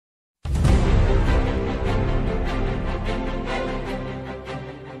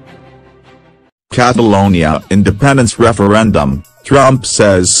Catalonia independence referendum, Trump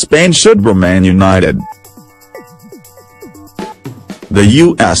says Spain should remain united. The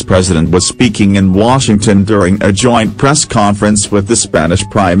U.S. president was speaking in Washington during a joint press conference with the Spanish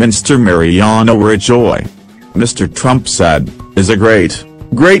Prime Minister Mariano Rajoy. Mr. Trump said, "Is a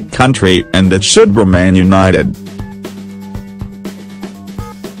great country and it should remain united.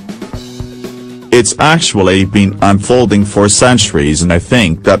 It's actually been unfolding for centuries and I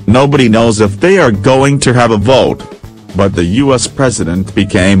think that nobody knows if they are going to have a vote." But the U.S. president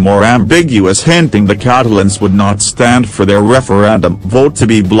became more ambiguous, hinting the Catalans would not stand for their referendum vote to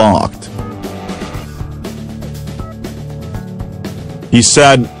be blocked. He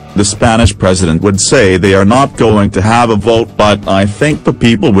said, "The Spanish president would say they are not going to have a vote, but I think the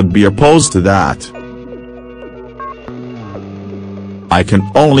people would be opposed to that. I can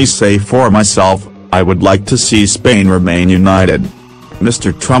only say for myself, I would like to see Spain remain united."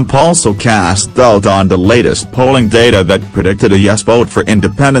 Mr. Trump also cast doubt on the latest polling data that predicted a yes vote for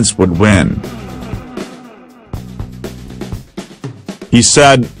independence would win. He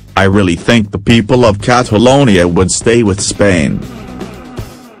said, "I really think the people of Catalonia would stay with Spain.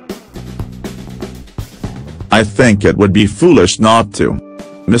 I think it would be foolish not to."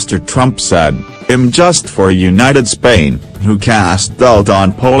 Mr. Trump said, "I'm just for a united Spain, who cast doubt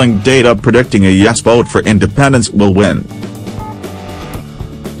on polling data predicting a yes vote for independence will win.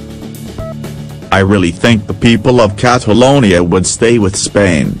 I really think the people of Catalonia would stay with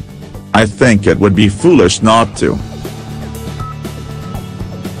Spain. I think it would be foolish not to."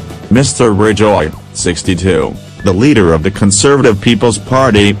 Mr. Rajoy, 62, the leader of the Conservative People's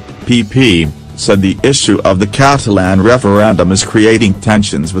Party, PP, said the issue of the Catalan referendum is creating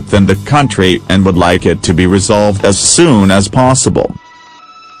tensions within the country and would like it to be resolved as soon as possible.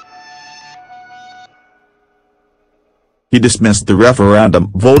 He dismissed the referendum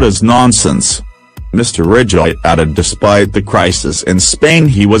vote as nonsense. Mr. Rajoy added despite the crisis in Spain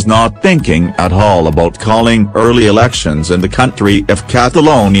he was not thinking at all about calling early elections in the country if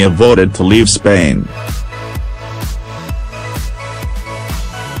Catalonia voted to leave Spain.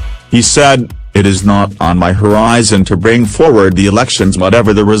 He said, "It is not on my horizon to bring forward the elections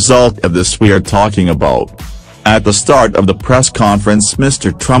whatever the result of this we are talking about." At the start of the press conference,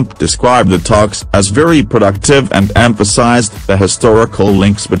 Mr. Trump described the talks as very productive and emphasized the historical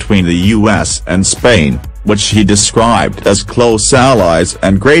links between the U.S. and Spain, which he described as close allies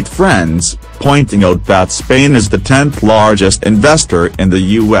and great friends, pointing out that Spain is the 10th largest investor in the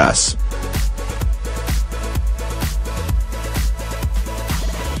U.S.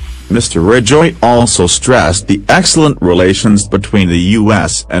 Mr. Rajoy also stressed the excellent relations between the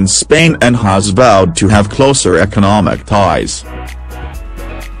U.S. and Spain and has vowed to have closer economic ties.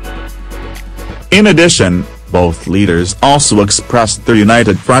 In addition, both leaders also expressed their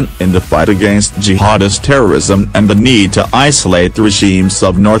united front in the fight against jihadist terrorism and the need to isolate the regimes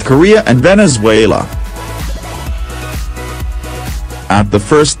of North Korea and Venezuela. At the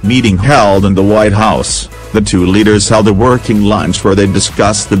first meeting held in the White House, the two leaders held a working lunch where they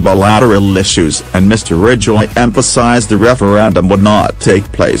discussed the bilateral issues and Mr. Rajoy emphasized the referendum would not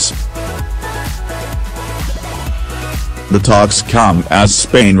take place. The talks come as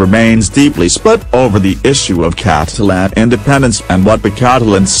Spain remains deeply split over the issue of Catalan independence and what the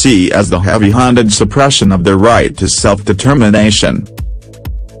Catalans see as the heavy-handed suppression of their right to self-determination.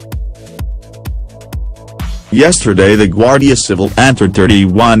 Yesterday the Guardia Civil entered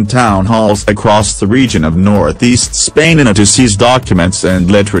 31 town halls across the region of northeast Spain to seize documents and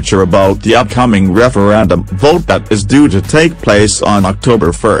literature about the upcoming referendum vote that is due to take place on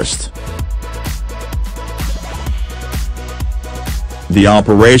October 1st. The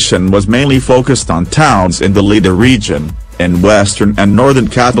operation was mainly focused on towns in the Lleida region, in western and northern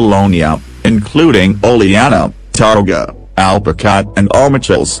Catalonia, including Oliana, Tarragona, Alpicat and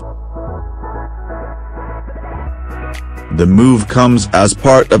Almachills. The move comes as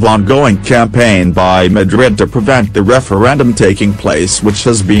part of ongoing campaign by Madrid to prevent the referendum taking place, which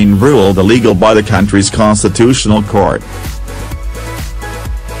has been ruled illegal by the country's constitutional court.